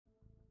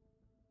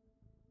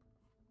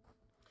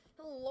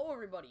Hello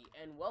everybody,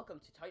 and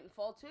welcome to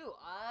Titanfall 2.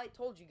 I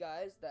told you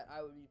guys that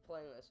I would be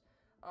playing this.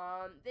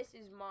 This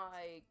is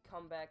my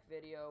comeback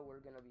video. We're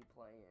gonna be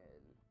playing...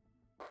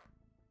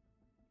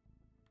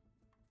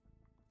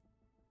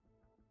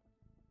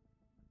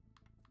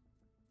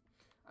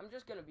 I'm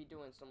just gonna be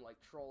doing some, like,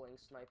 trolling,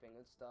 sniping,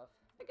 and stuff.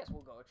 I guess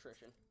we'll go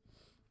attrition.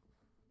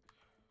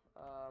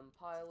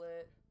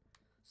 Pilot.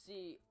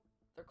 See,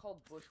 they're called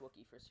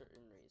Bushwookie for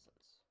certain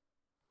reasons.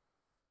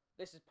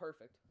 This is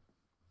perfect.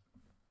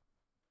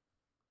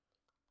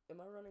 Am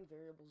I running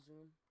variable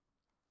zoom?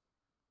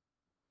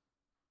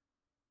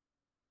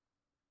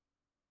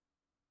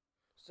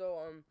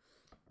 So,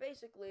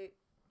 basically,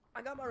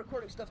 I got my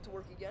recording stuff to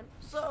work again,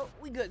 so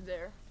we good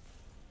there.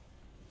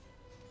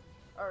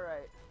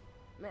 Alright.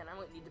 Man, I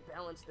might need to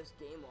balance this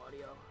game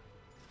audio.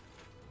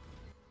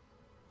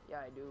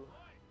 Yeah, I do.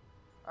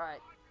 Alright,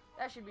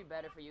 that should be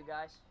better for you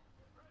guys.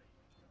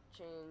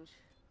 Change,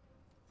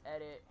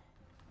 edit,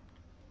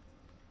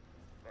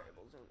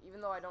 variable zoom.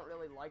 Even though I don't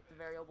really like the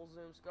variable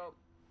zoom scope,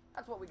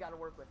 that's what we gotta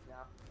work with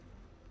now.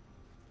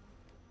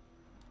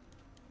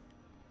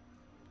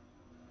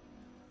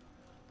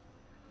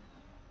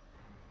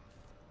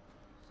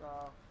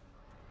 So,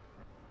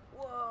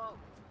 whoa!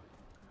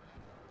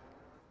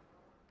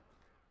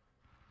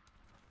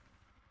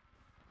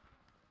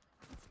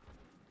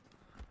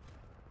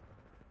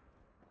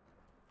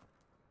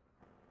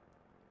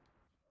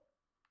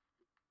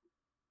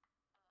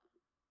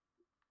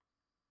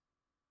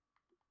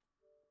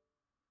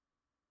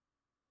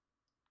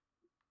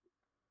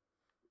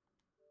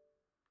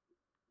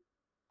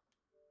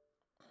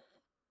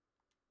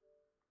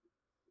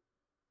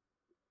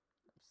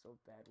 I'm so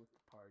bad with the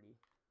party.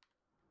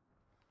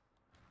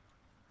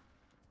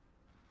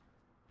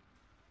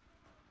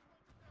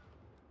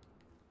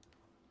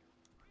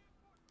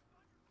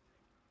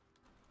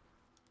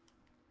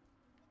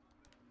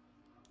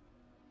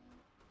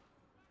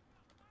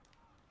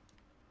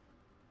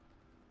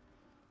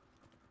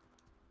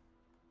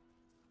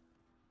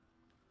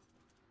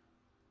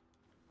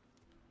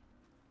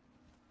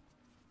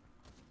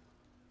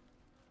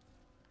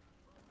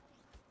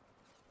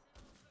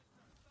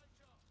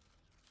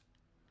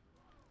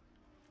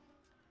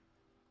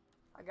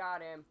 I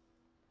got him.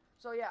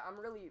 So yeah, I'm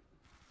really...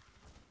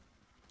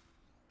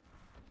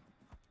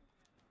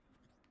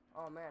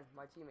 Oh man,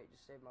 my teammate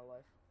just saved my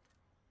life.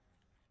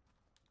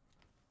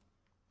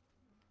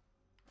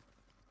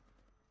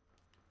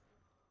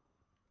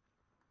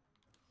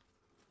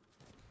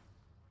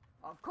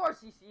 Of course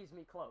he sees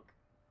me cloak.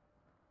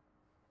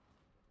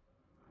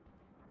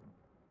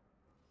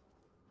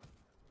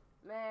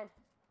 Man,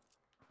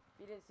 if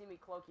he didn't see me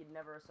cloak, he'd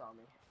never have saw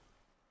me.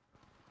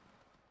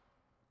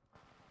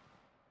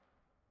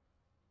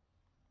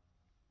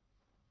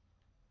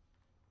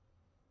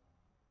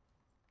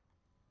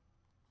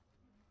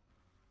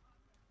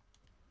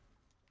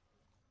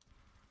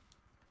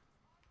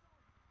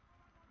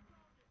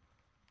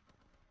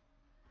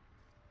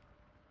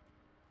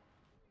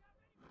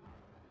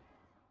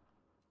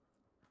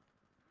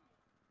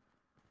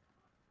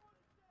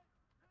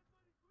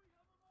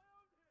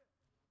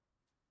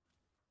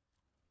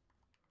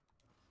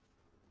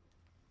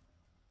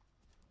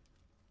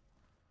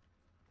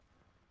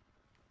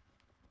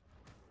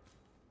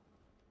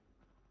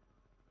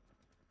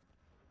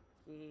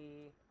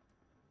 He...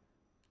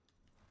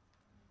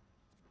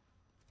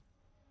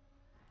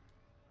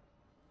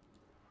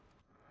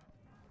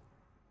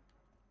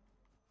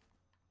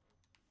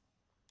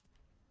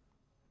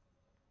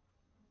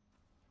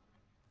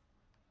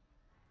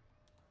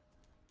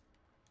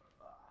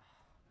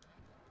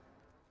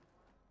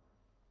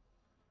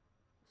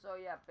 So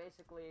yeah,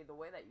 basically the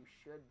way that you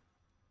should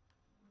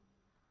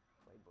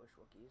play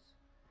Bushwookies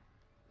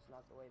is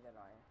not the way that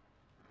I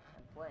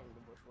am playing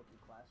the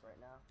Bushwookie class right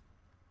now.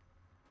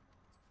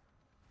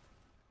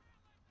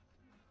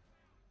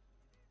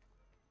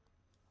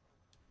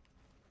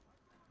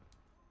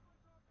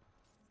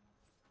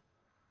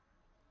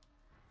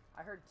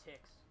 I heard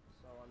ticks,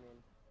 so I mean...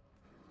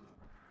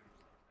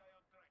 Stay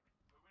on track.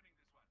 We're winning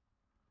this one.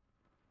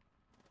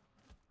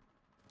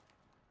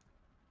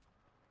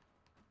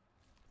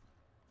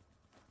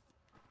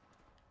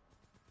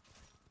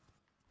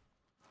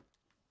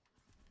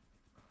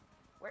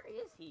 Where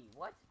is he?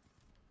 What?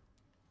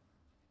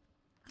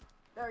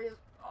 There he is.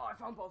 Oh, I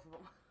found both of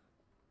them.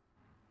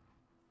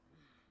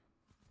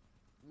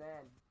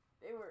 Man,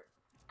 they were...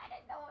 I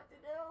didn't know what to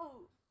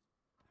do!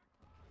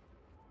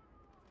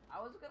 I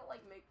was gonna,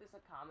 like, make this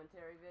a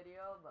commentary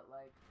video, but,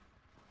 like,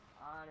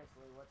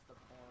 honestly, what's the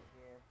point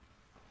here?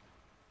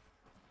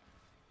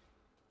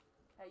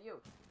 Hey, you!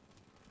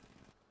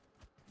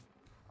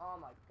 Oh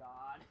my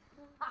god.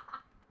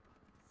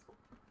 So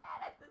bad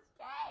at this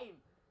game!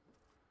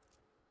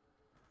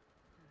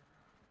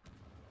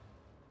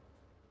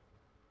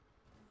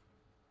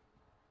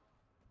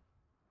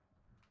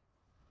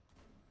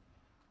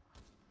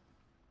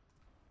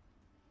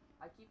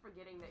 I keep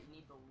forgetting that you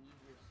need to leave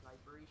your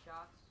snipery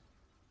shots.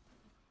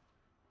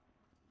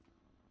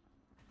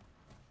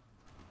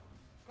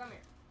 Come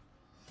here.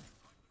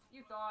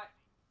 You thought.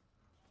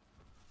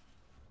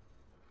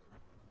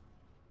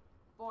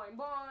 Boing,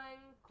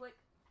 boing. Click.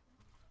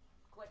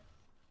 Click.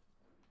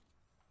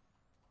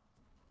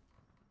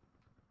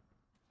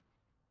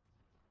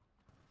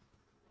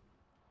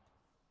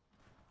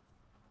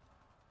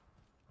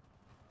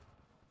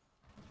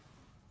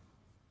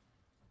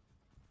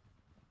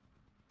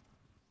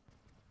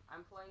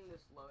 I'm playing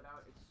this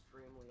loadout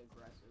extremely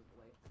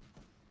aggressively.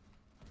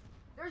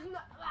 There's no.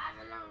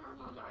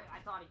 I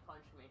thought he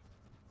punched me.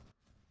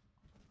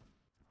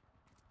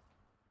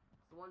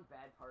 It's the one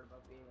bad part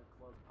about being a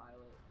cloak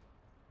pilot.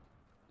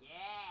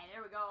 Yeah,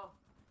 there we go.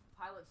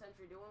 Pilot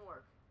sentry doing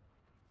work.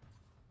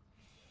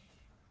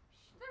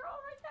 They're all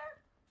right there.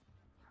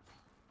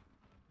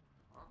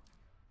 Huh?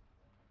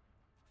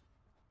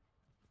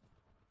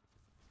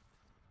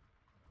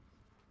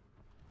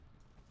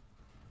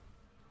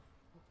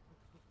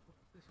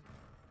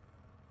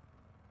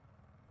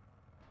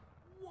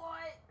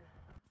 What?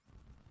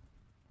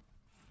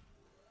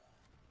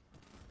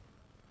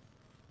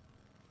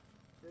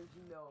 There's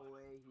no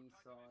way he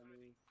saw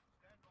me.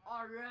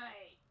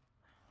 Alright.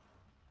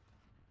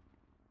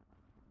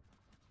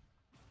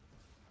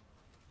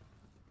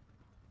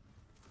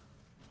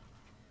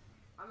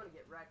 I'm gonna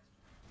get wrecked.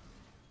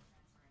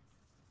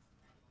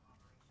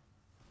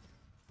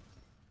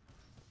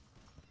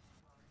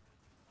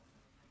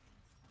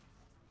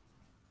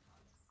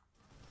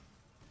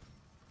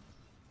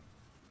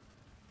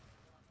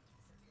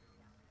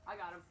 I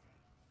got him.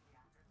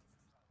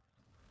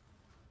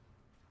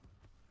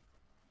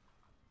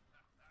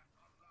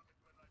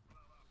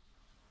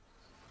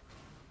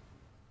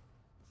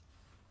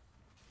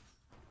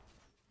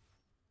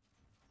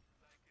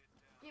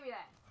 Give me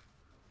that.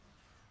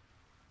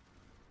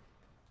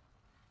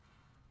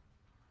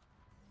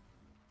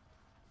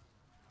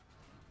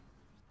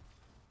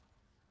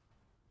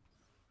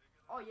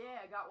 Oh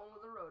yeah, I got one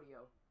with a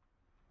rodeo.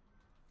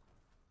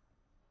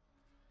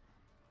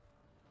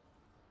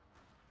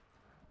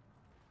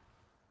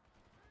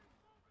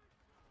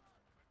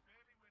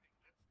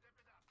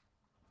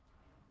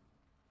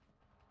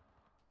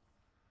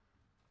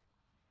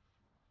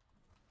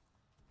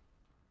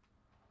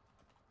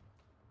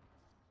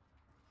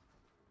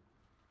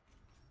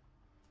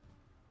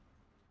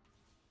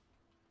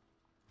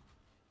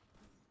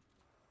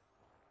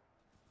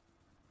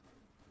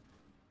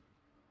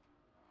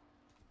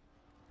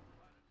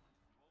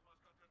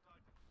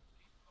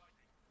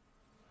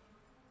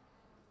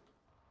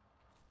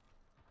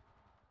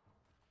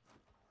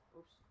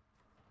 Oops.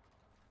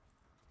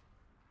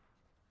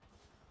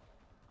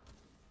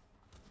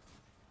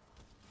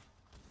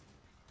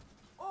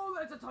 Oh,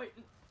 that's a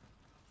Titan.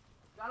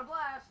 Got a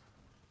blast.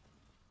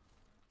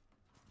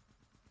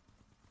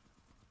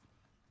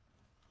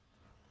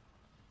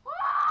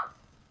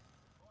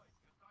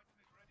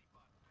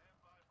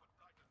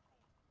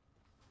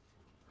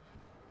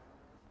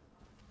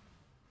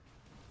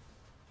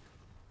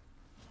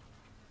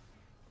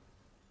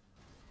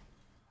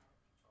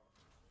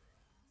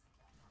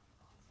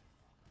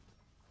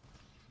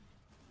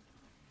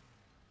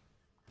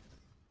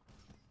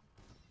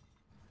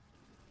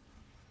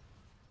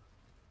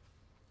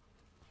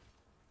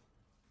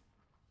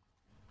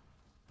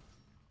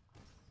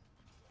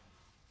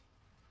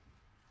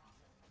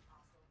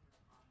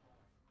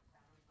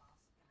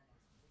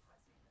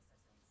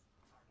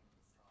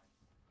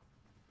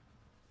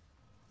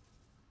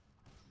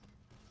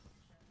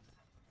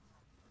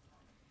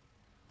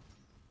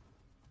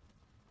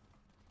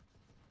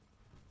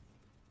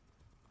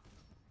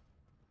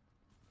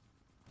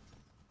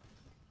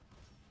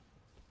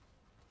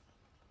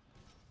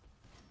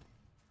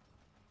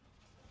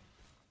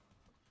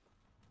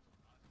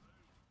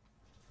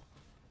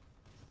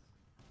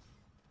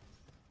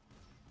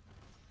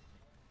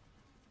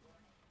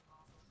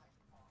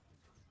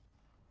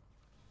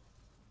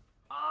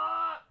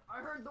 Ah! I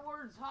heard the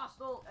words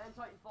hostile and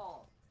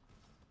Titanfall.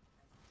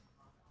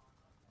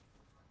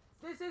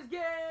 This is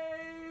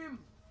game!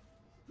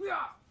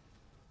 Yeah!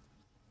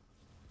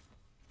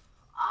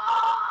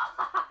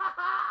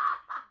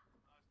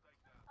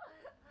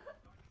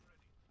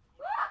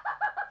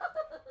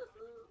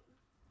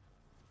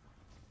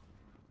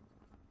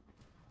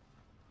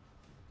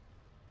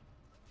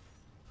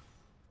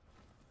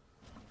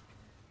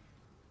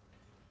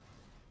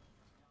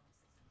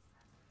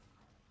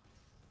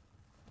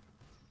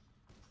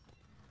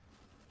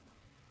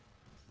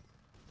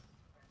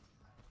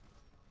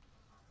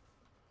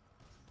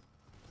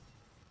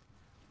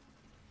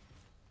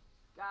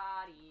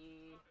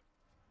 Gotti.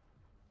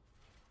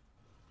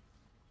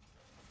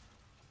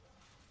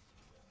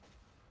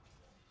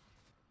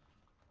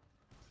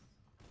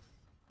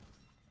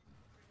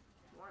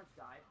 You wanna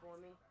die for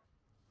me?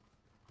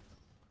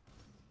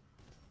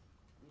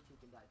 You two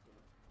can die too.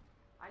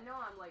 I know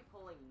I'm like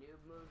pulling noob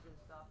moves and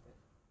stuff, but...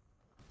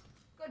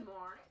 Good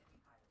morning.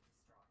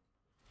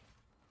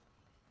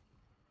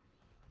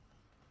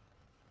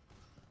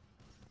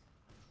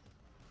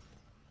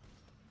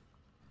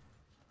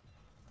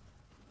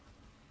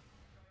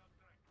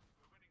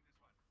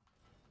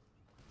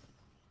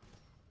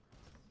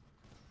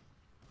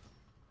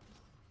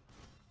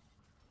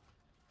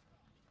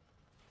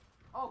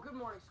 Oh, good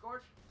morning,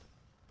 Scorch.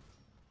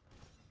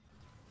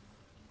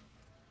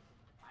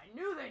 I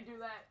knew they'd do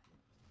that.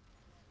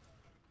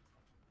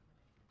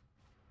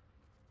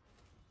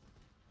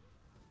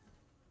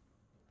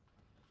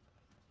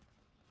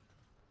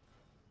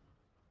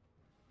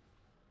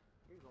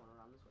 You're going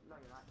around this way. No,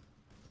 you're not.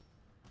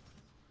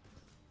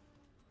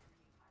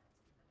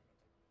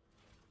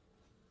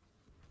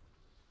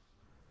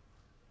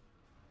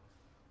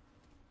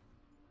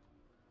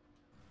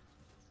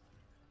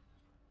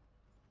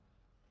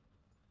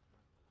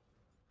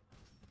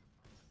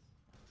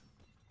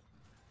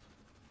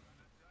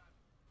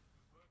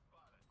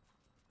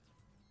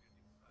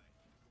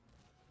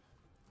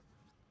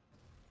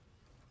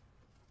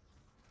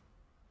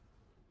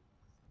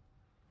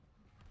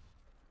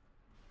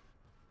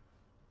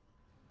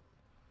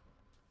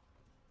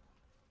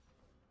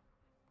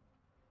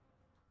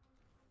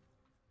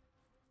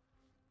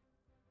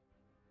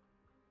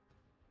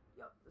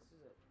 Yep, this is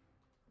it.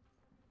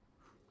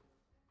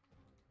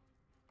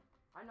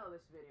 I know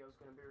this video is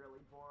going to be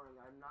really boring.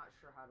 I'm not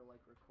sure how to, like,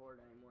 record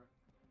anymore.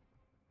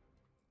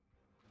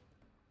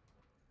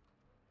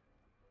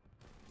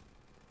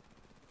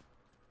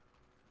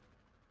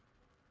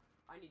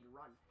 I need to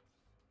run.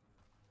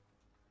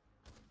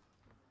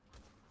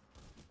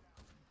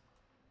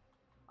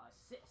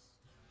 Assist.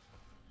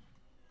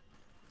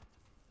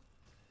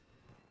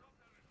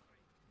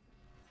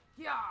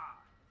 Yeah.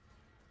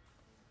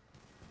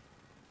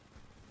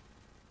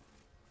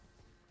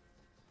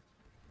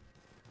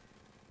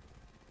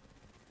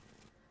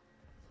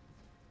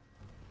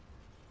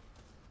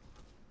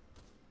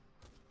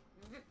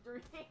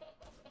 Victory.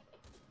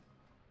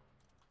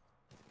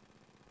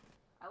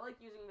 I like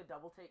using the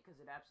double take because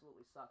it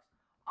absolutely sucks.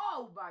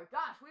 Oh my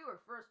gosh, we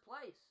were first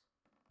place.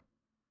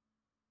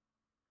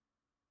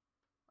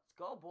 Let's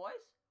go,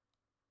 boys.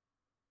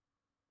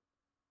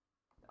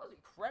 That was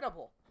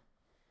incredible.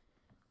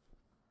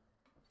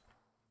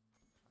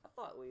 I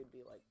thought we would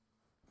be like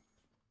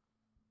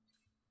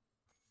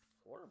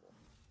horrible.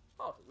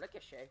 Oh,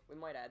 Ricochet. We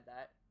might add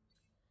that.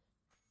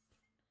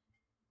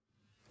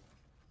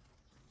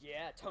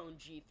 Yeah, Tone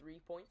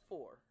G3.4.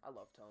 I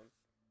love Tone.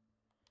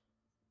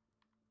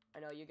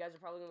 I know, you guys are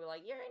probably going to be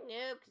like, you're a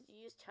noob because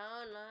you use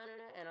Tone,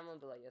 and I'm going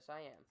to be like, yes,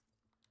 I am.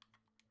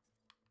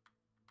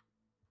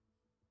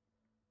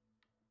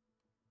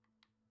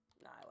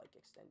 Nah, I like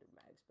extended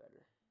mags better.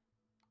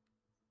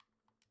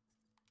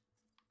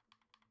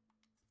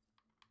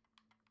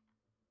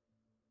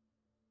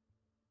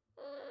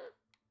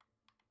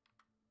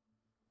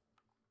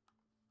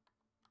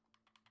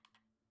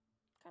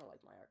 Kind of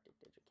like my Arctic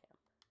Digicam.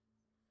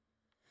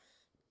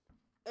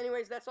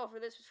 Anyways, that's all for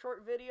this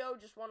short video.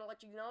 Just want to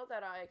let you know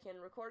that I can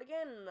record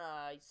again.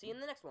 See you in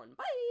the next one.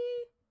 Bye!